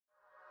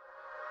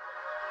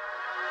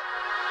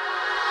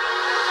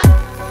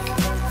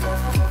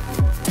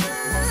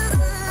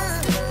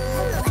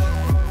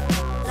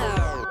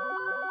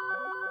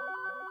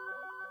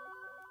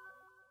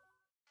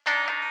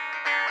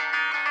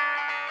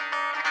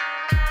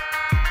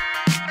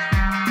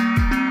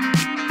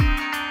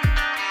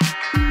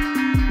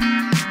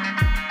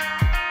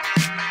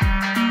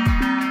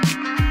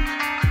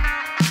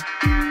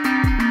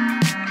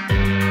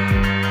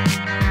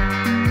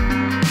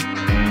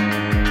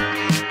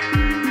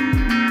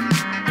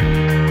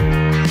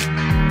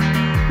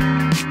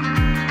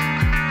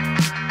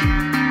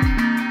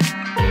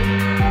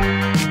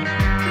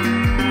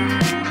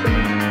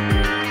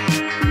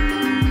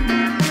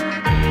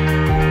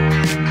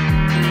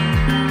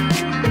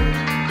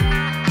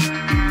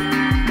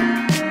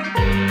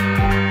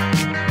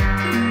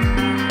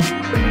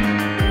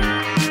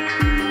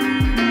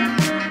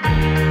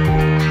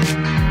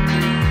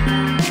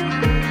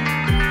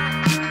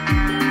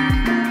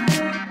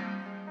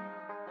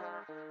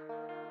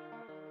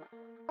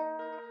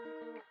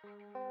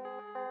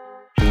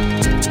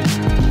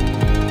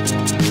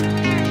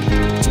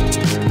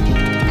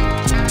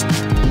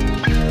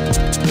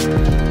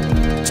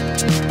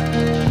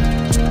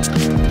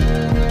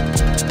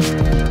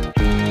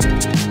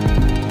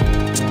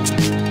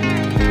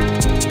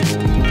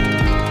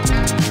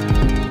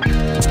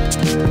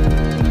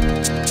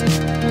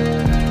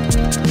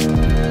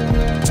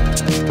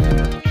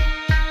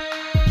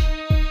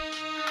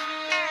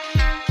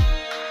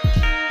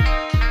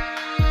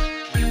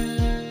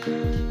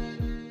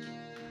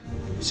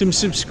Some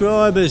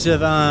subscribers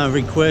have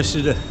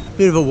requested a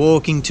bit of a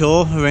walking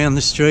tour around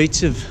the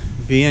streets of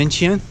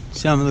Vientiane,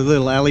 some of the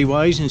little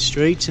alleyways and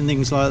streets and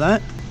things like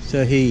that.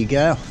 So here you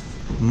go,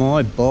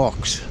 My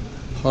Box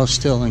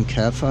Hostel and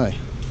Cafe.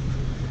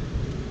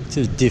 It's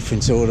a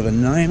different sort of a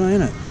name,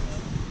 ain't it?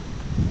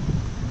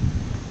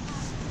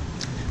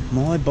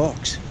 My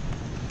Box.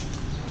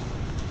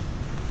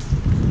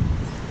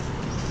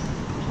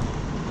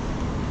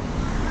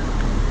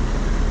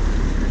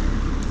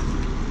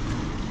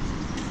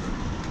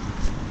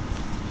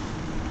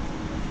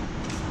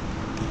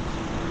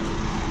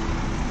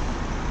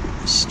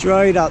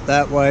 Straight up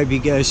that way, if you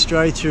go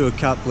straight through a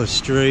couple of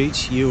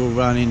streets, you will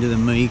run into the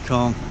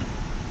Mekong.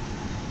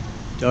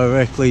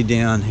 Directly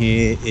down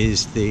here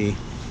is the,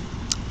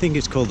 I think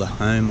it's called the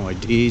Home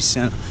Ideas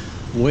Centre,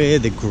 where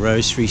the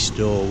grocery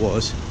store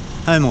was.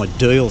 Home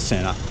Ideal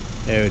Centre,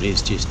 there it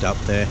is, just up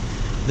there.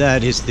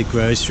 That is the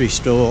grocery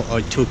store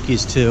I took you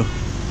to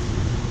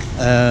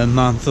a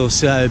month or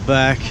so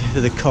back for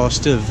the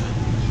cost of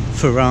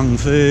Farang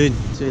food.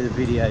 See the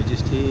video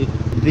just here.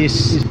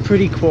 This is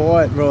pretty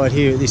quiet right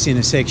here at this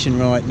intersection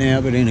right now,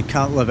 but in a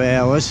couple of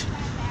hours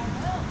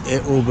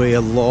it will be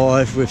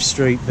alive with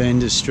street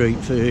vendors, street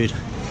food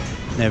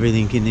and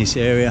everything in this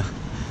area.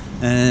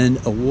 And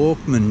a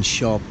Walkman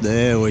shop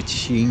there,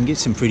 which you can get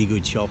some pretty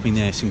good shopping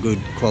there, some good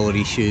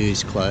quality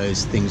shoes,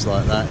 clothes, things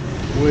like that.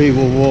 We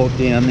will walk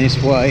down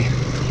this way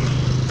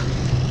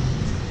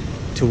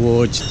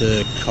towards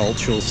the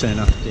cultural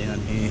centre down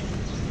here.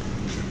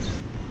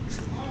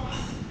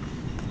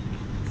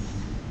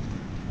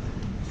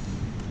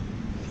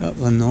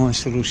 Couple of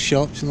nice little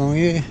shops along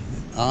here.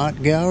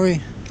 Art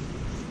gallery.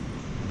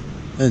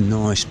 A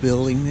nice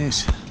building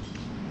this.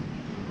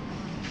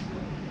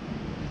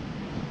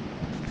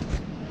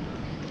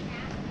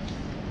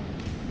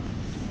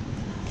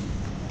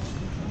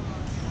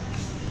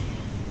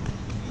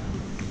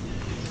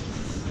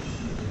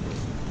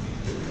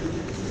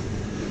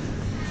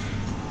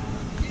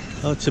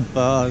 Lots of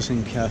bars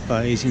and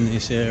cafes in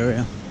this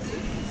area.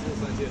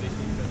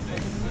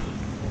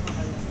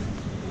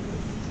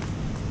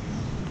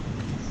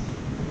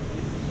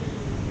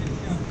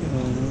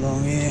 Going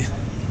along here.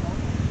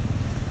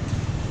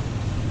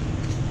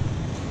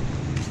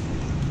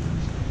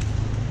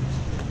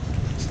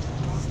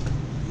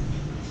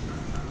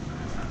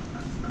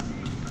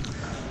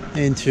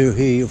 And through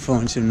here you'll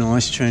find some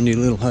nice trendy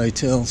little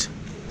hotels.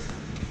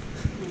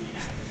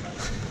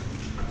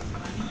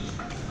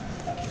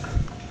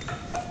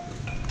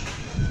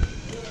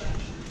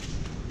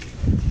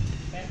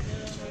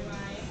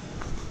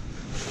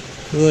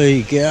 There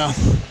you go.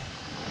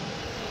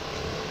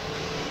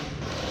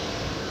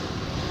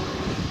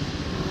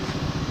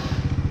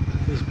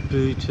 This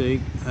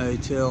boutique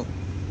hotel.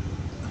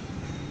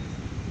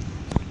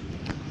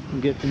 I'll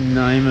get the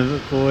name of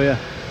it for you.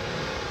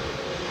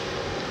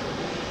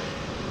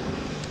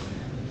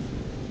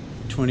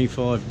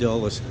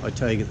 $25. I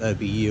take it that'd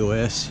be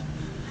US.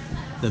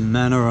 The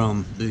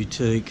Manoram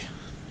Boutique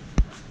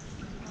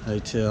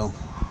Hotel.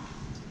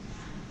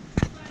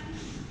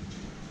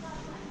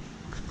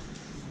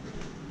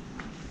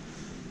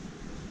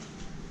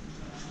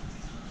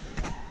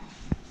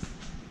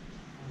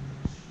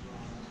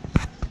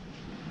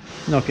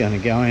 Not going to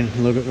go in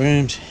and look at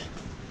rooms.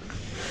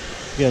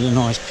 Get a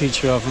nice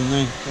picture of them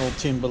then. All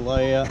timber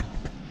layout.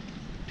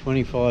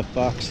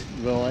 $25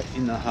 right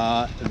in the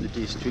heart of the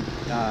district,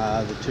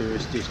 the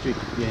tourist district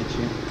of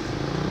Vientiane.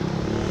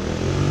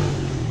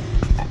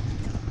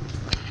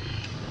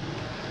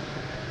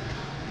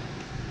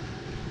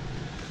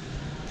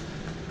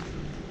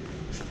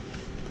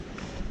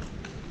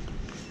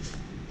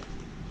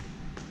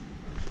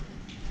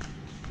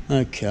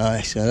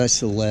 Okay, so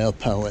that's the Lao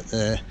poet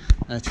there.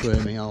 That's where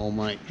my old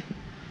mate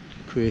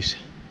Chris,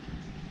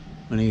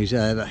 when he was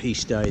over, he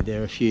stayed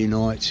there a few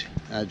nights.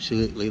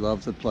 Absolutely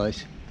loved the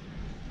place.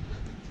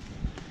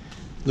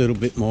 A little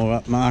bit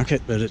more upmarket,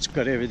 but it's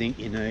got everything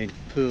you need.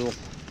 Pool,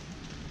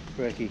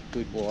 brekkie,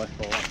 good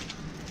Wi-Fi.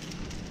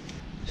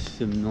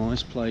 Some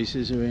nice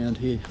places around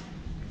here.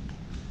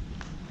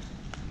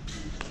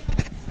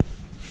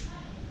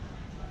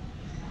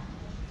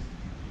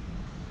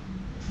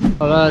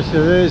 Alright,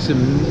 so there's the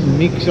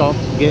Mix-Op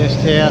guest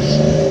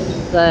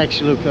house. They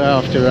actually look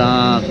after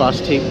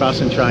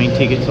bus and train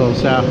tickets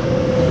also.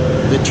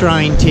 The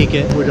train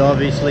ticket would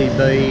obviously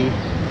be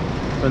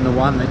from the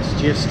one that's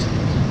just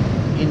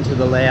into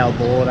the Lao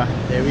border.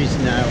 There is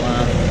no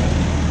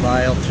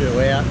rail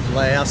throughout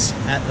Laos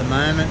at the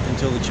moment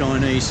until the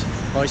Chinese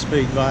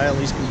high-speed rail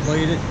is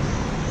completed.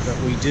 But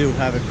we do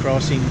have a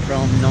crossing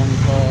from Nong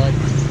Khai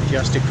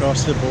just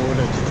across the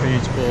border to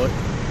transport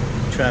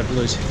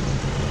travellers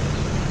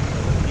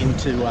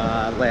into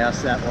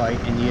Laos that way,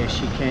 and yes,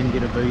 you can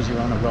get a visa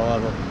on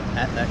arrival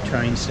at that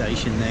train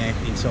station there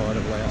inside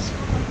of Laos.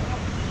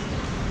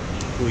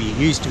 Well, you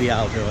used to be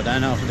able to. I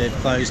don't know if they've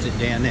closed it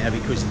down now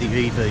because of the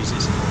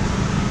e-visas.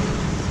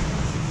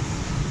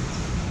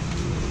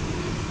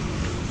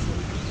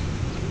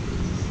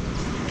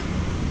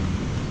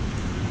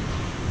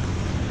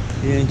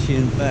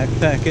 Vientiane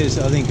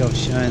backpackers, I think I've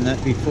shown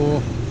that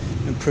before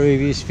in a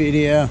previous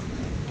video.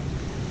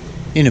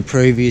 In a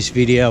previous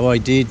video I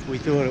did. We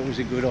thought it was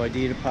a good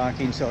idea to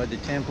park inside the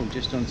temple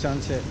just on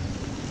sunset.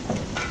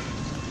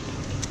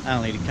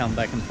 Only to come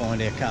back and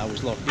find our car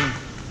was locked in.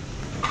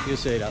 You'll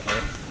see it up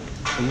there.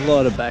 A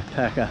lot of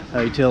backpacker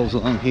hotels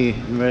along here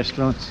and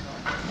restaurants.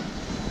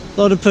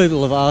 A lot of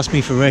people have asked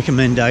me for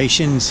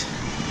recommendations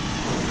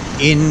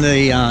in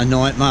the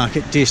night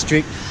market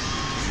district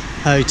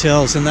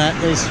hotels and that.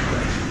 There's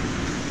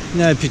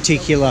no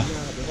particular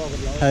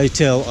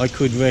hotel I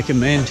could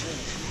recommend.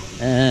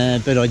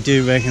 But I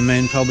do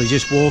recommend probably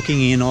just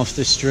walking in off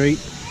the street.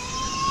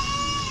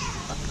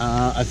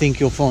 I think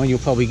you'll find you'll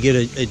probably get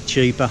it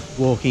cheaper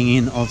walking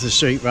in off the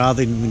street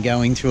rather than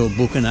going through a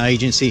booking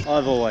agency.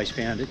 I've always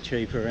found it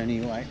cheaper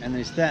anyway, and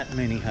there's that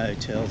many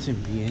hotels in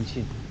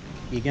Vientiane.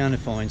 You're going to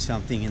find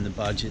something in the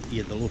budget that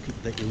you're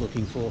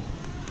looking for.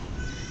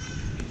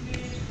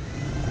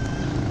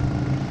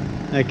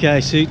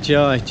 Okay, Suit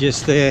Jai,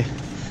 just there.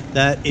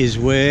 That is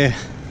where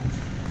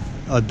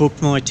I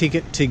booked my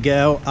ticket to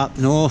go up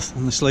north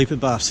on the sleeper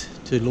bus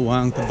to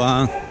Luang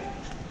Prabang.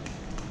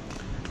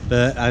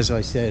 But as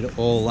I said,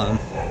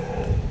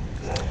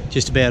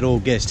 just about all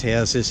guest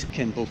houses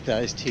can book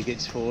those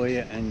tickets for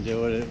you and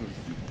do it at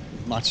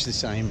much the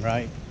same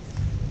rate.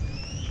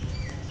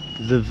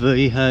 The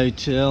V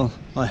Hotel,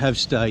 I have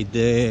stayed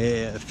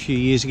there a few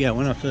years ago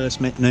when I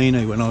first met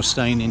Neenee, when I was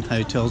staying in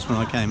hotels when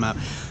I came up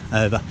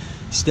over.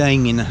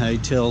 Staying in the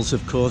hotels,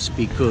 of course,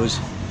 because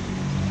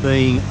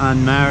being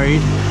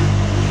unmarried,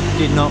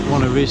 did not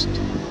want to risk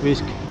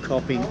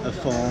copping a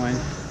fine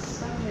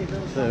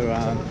for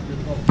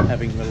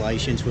having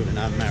relations with an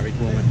unmarried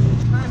woman.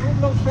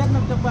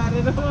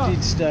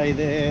 Did stay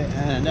there,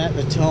 and at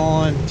the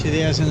time,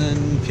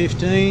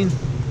 2015,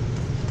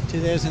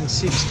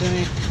 2016,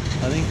 I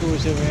think it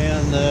was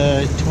around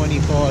the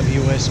 25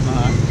 US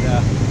mark.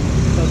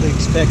 Probably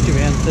expect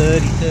around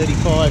 30,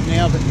 35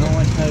 now, but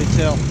nice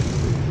hotel.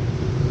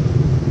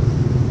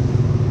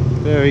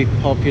 Very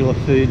popular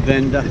food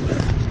vendor.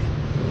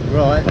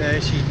 Right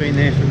there, she's been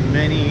there for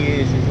many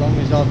years. As long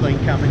as I've been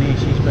coming here,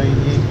 she's been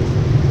here.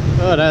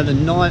 Righto, the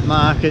night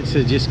markets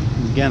are just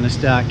going to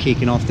start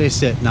kicking off. They're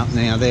setting up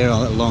now. They're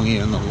along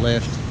here on the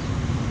left.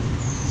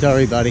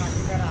 Sorry, buddy.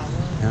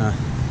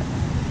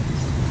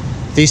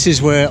 This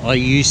is where I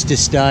used to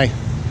stay.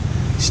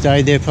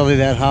 Stayed there probably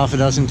about half a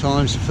dozen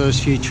times the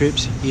first few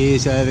trips,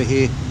 years over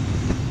here.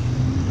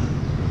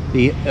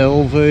 The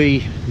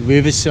LV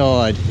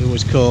Riverside, it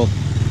was called.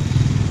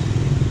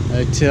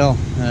 Hotel,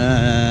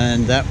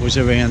 and that was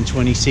around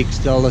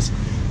 $26.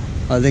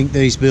 I think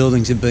these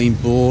buildings have been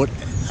bought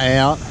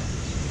out.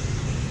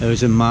 There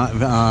was a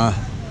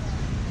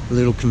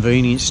little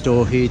convenience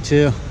store here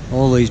too.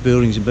 All these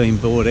buildings have been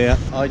bought out.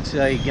 I'd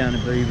say going to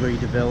be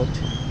redeveloped.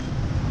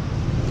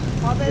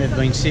 They've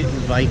been sitting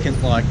vacant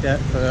like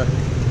that for a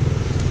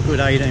good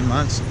 18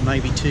 months,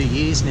 maybe 2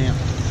 years now.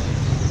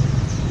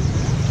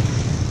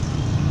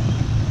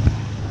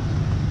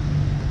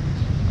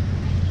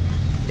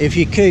 If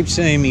you keep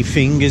seeing me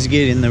fingers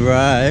get in the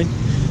road,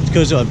 it's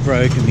because I've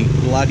broken my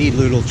bloody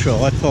little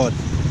tripod.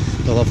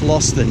 Well, I've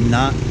lost the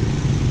nut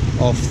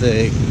off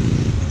the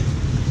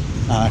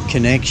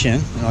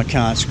connection and I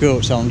can't screw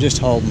it, so I'm just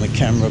holding the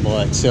camera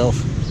by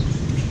itself.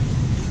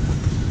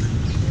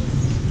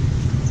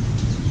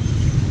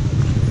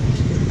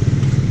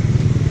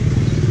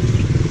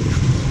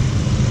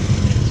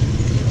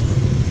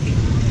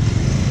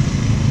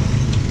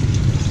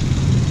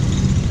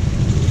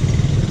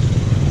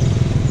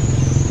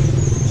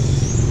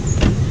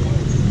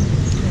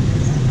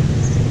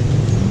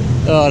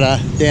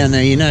 Right, down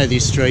there, you know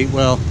this street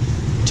well.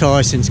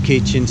 Tyson's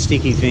Kitchen,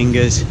 Sticky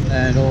Fingers,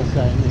 and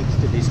also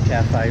next to this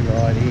cafe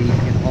right here you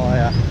can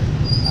hire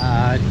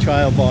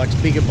trail bikes,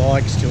 bigger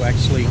bikes to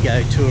actually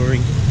go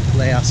touring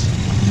Laos.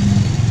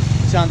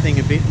 Something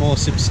a bit more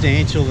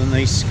substantial than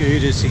these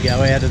scooters to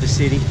go out of the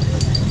city.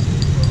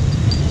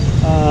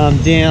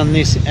 Down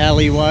this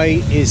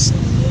alleyway is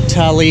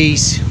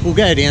Tully's. We'll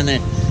go down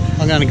there.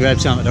 I'm going to grab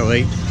something to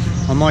eat.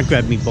 I might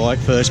grab my bike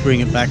first,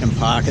 bring it back and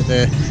park it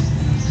there.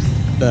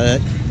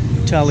 But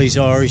Tully's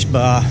Irish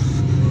Bar.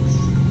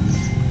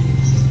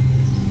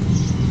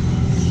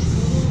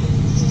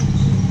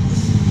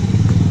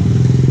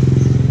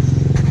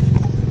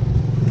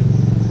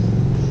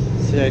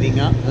 Setting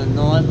up the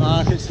night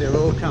markets, they're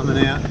all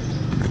coming out.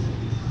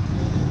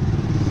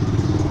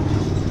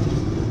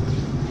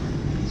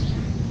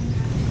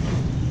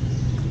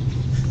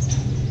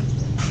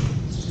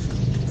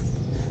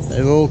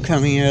 They're all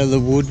coming out of the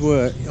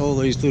woodwork, all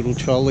these little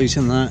trolleys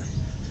and that.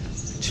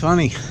 It's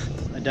funny,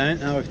 I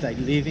don't know if they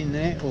live in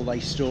there or they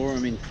store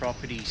them in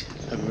properties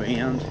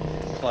around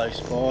close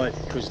by,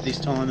 because this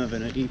time of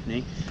an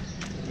evening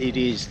it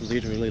is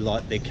literally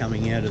like they're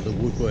coming out of the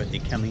woodwork.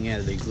 They're coming out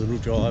of these little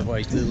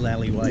driveways, little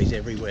alleyways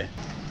everywhere.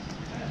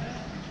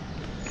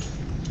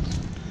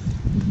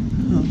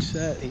 What's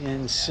that? The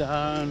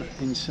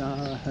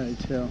Insara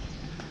Hotel.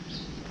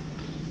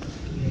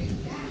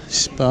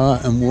 Spa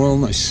and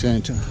Wellness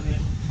Centre.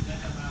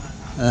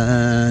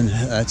 And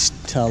that's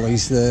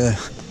Tully's there.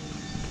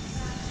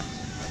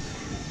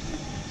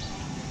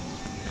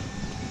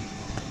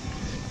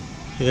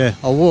 Yeah,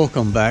 I'll walk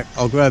on back.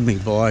 I'll grab my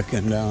bike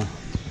and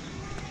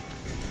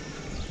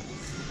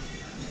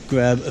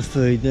grab a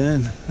feed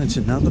then. That's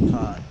another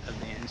part of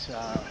the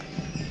Insara.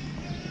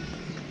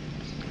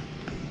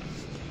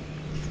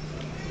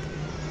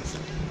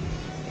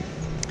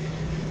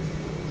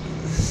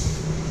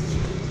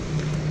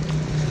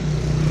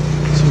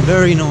 Some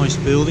very nice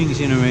buildings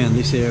in around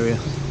this area.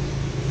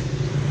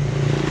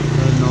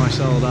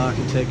 Nice old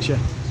architecture.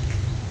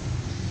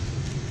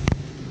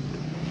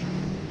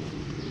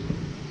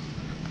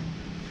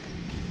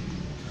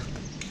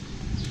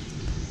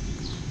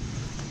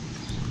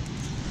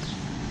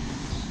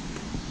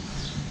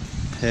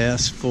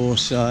 House for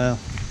sale.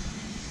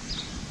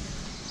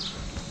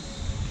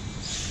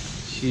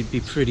 Should be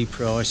pretty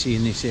pricey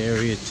in this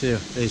area too.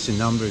 There's a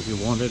number if you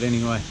want it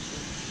anyway.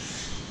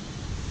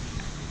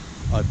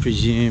 I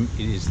presume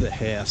it is the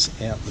house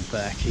out the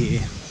back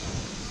here.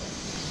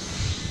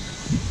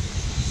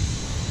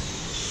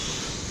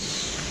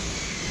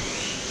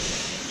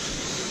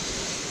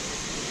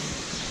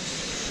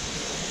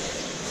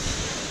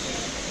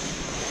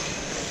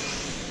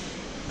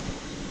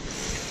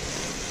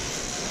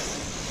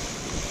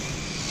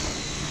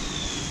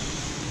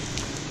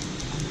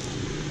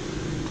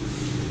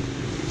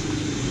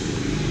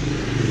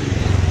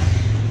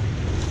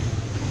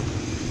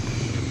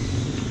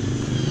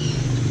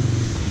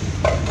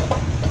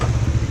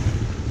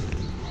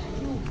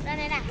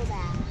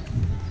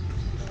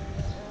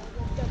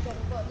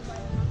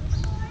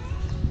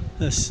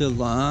 The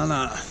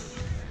Solana.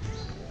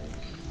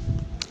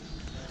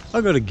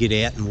 I've got to get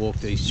out and walk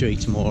these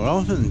streets more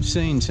often. I've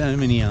seen so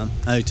many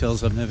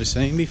hotels I've never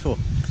seen before.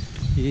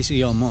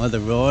 Usually I'm either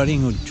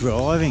riding or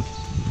driving.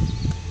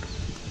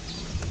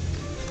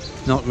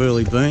 Not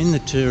really being the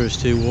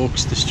tourist who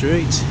walks the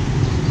streets.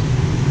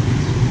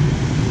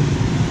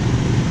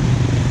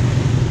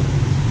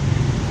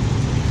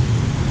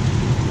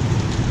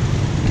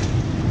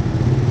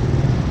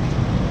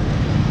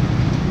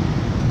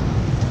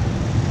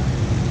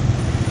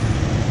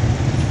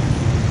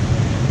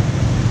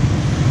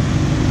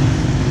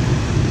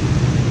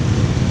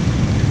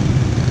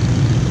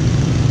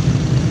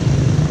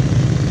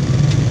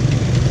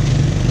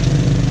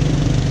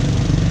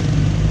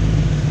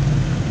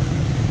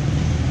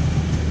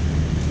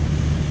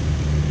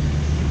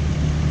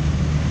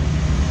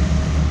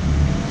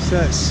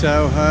 That's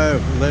Soho,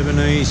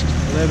 Lebanese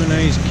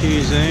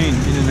Cuisine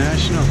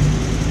International.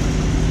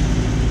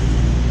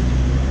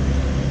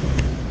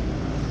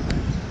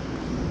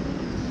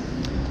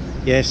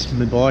 Yes,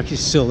 my bike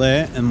is still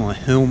there and my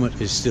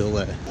helmet is still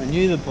there. I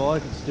knew the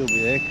bike would still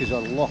be there because I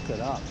locked it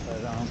up,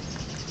 but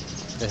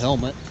the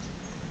helmet